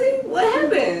 dang, Tracy, what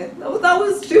happened? I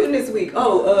was shooting this week.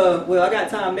 Oh, well, I got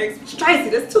time next. Tracy,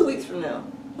 that's 2 weeks from now.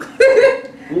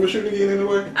 We were shooting again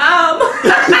anyway? I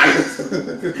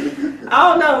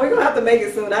don't know. We're going to have to make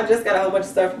it soon. I just got a whole bunch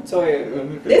of stuff from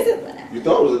Toya. This is... You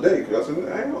thought it was a day, because I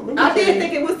said, I don't remember. I did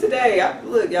think it was today.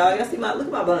 Look, y'all see look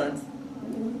at my buns.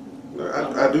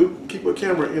 I do keep a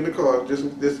camera in the car just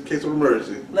in case of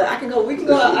emergency. Look, we can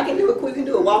go out. I can do a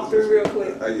walkthrough real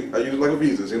quick. I use like a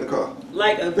visa. It's in the car.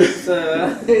 Like a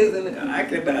visa is in the car. I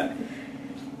cannot.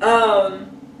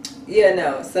 Yeah,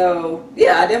 no. So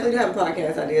yeah, I definitely do have a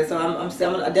podcast idea. So I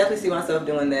definitely see myself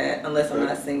doing that unless I'm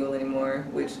not single anymore,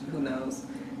 which who knows.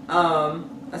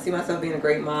 I see myself being a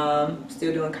great mom,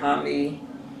 still doing comedy.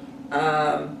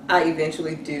 I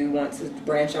eventually do want to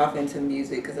branch off into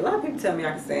music because a lot of people tell me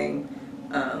I can sing.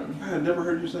 I had never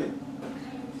heard you sing.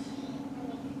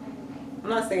 I'm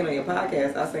not singing on your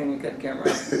podcast. I sing when you cut the camera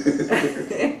off.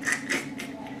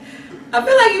 I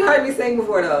feel like you heard me sing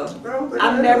before though.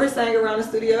 I've never sang around the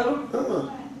studio.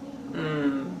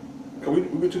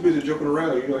 We're too busy joking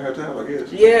around. You don't have time, I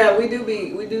guess. Yeah, we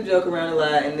do joke around a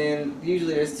lot, and then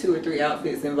usually there's 2 or 3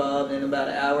 outfits involved and about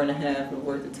an hour and a half of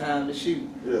worth of time to shoot.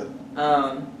 Yeah.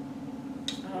 I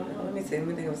don't know. Let me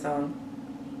think of a song.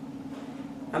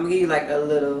 I'm gonna give you like a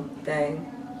little thing.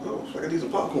 Oh, so I got these some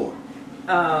popcorn.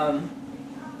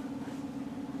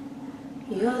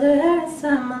 You're the air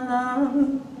inside my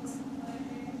lungs.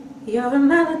 You're a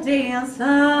melody and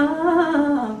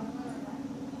song.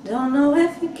 Don't know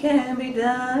if it can be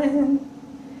done,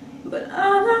 but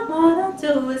all I wanna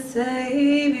do is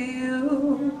save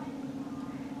you.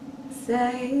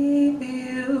 Save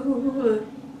you.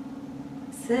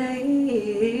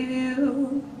 Save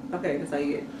you. Okay, that's how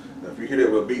you get. Now, if you hear that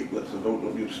with a beat,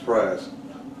 don't be surprised.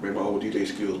 Bring my old DJ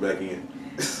skills back in.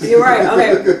 You're right.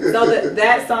 Okay, so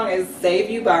that song is "Save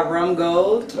You" by Rum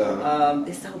Gold.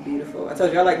 It's so beautiful. I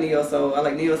told you I like neo soul. I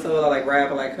like neo soul. I like rap.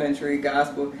 I like country,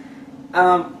 gospel.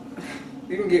 You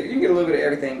can get a little bit of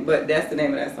everything, but that's the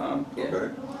name of that song. Yeah.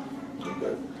 Okay.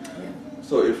 Yeah.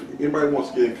 So if anybody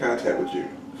wants to get in contact with you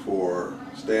for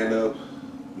stand-up,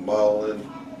 modeling,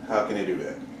 how can they do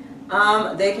that?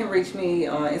 They can reach me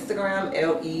on Instagram,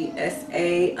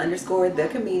 LESA_the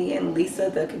comedian, Lisa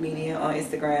the comedian on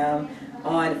Instagram.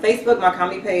 On Facebook, my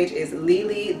comedy page is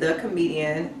Lily the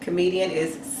comedian. Comedian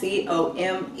is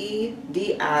COMEDIENNE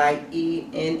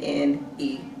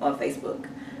on Facebook.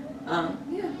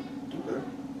 Yeah. Okay.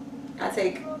 I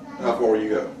take. How far will you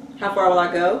go? How far will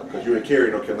I go? Because you're in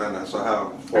Cary, North Carolina, so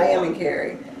how far? I am in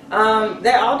Cary.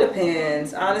 That all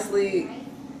depends. Honestly,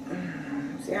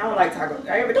 see, I don't like talking.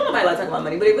 Don't nobody like talking about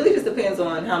money, but it really just depends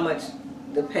on how much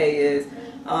the pay is.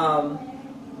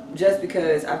 Just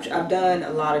because I've done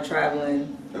a lot of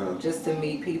traveling just to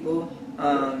meet people.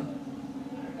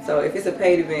 So if it's a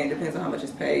paid event, it depends on how much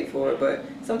it's paid for. But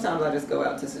sometimes I just go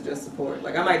out to just support.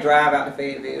 Like I might drive out to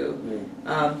Fayetteville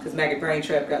because Maggot Brain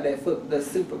Trap got that the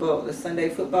Super Bowl, the Sunday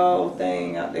football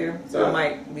thing out there. So I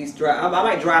might at least drive. I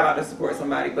might drive out to support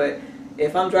somebody. But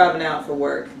if I'm driving out for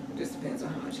work, it just depends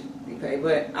on how much you pay.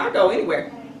 But I go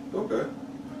anywhere. Okay.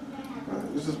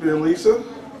 This has been Lisa,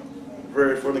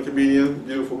 very funny comedian,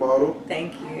 beautiful model.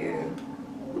 Thank you.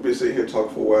 We've been sitting here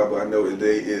talking for a while, but I know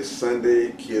today is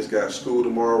Sunday. Kids got school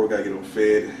tomorrow. We gotta get them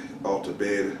fed, off to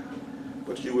bed.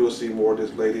 But you will see more of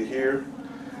this lady here.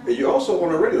 And you also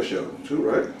on a radio show too,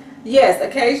 right? Yes,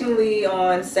 occasionally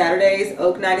on Saturdays,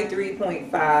 Oak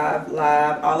 93.5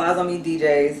 Live. All Eyes on Me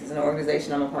DJs is an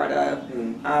organization I'm a part of.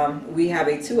 We have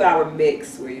a 2-hour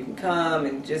mix where you can come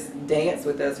and just dance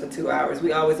with us for 2 hours.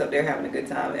 We always up there having a good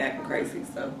time and acting crazy.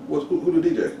 So Who the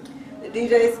DJ? the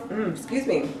DJs, excuse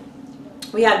me.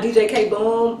 We have DJ K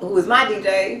Boom, who is my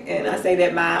DJ, and I say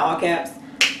that my all caps.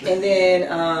 And then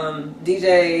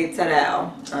DJ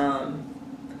Tadal,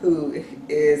 who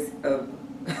is a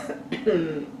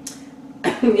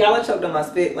y'all are choked on my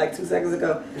spit like 2 seconds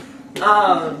ago.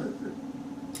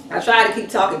 I tried to keep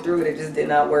talking through it, it just did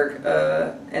not work.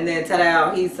 And then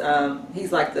Tadal,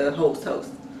 he's like the host.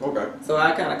 Okay. So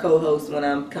I kind of co-host when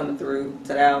I'm coming through.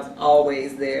 Tadal's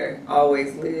always there,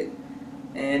 always lit.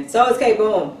 And so is K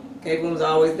Boom. K Boom's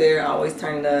always there, always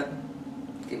turning up.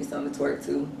 Give me something to twerk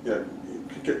to. Yeah,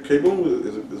 K Boom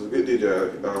is a good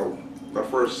DJ. My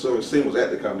first scene was at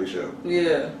the comedy show.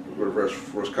 Yeah. With the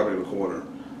first comedy in the corner.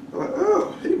 I'm like,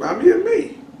 oh, he remind me of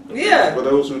me. Yeah. For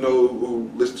those who know,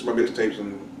 who listen to my mixtapes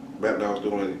and back when I was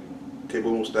doing K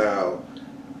Boom style,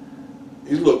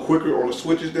 he's a little quicker on the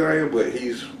switches than I am, but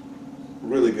he's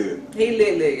really good. He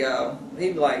lit, y'all.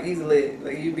 He's lit.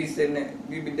 Like you be sitting there,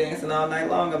 you be dancing all night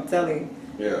long. I'm telling you.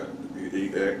 Yeah,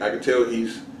 I can tell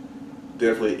he's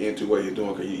definitely into what he's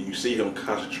doing because you see him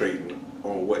concentrating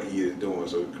on what he is doing.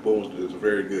 So Boom is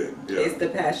very good. Yeah. It's the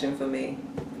passion for me.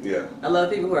 Yeah. I love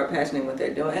people who are passionate in what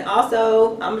they're doing. And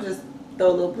also, I'm gonna just throw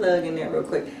a little plug in there real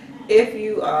quick. If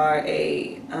you are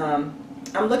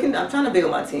I'm trying to build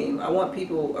my team. I want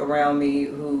people around me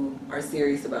who are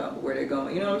serious about where they're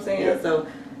going. You know what I'm saying? Yeah. So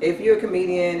if you're a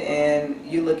comedian and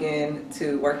you're looking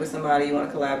to work with somebody, you want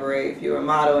to collaborate. If you're a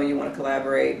model and you want to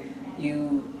collaborate,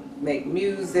 you make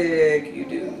music, you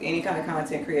do any kind of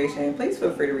content creation, please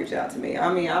feel free to reach out to me.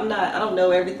 I mean, I don't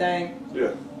know everything.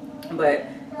 Yeah. But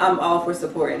I'm all for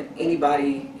supporting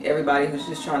everybody who's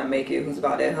just trying to make it, who's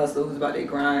about that hustle, who's about that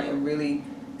grind, and really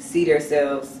see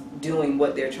themselves doing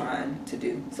what they're trying to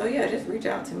do. So yeah, just reach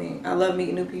out to me. I love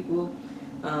meeting new people.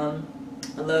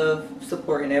 I love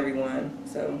supporting everyone.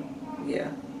 So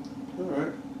yeah. All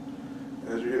right.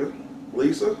 As you hear,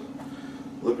 Lisa,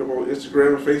 Look up on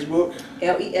Instagram and Facebook.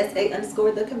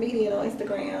 LESA_the comedian on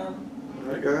Instagram.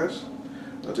 All right, guys.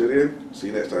 Until then, see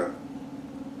you next time.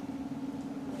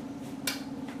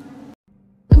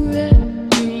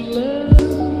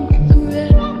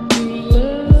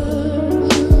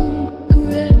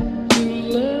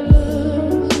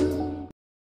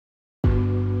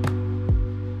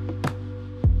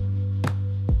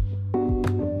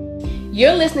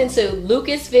 You're listening to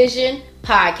Lucas Vision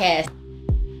Podcast.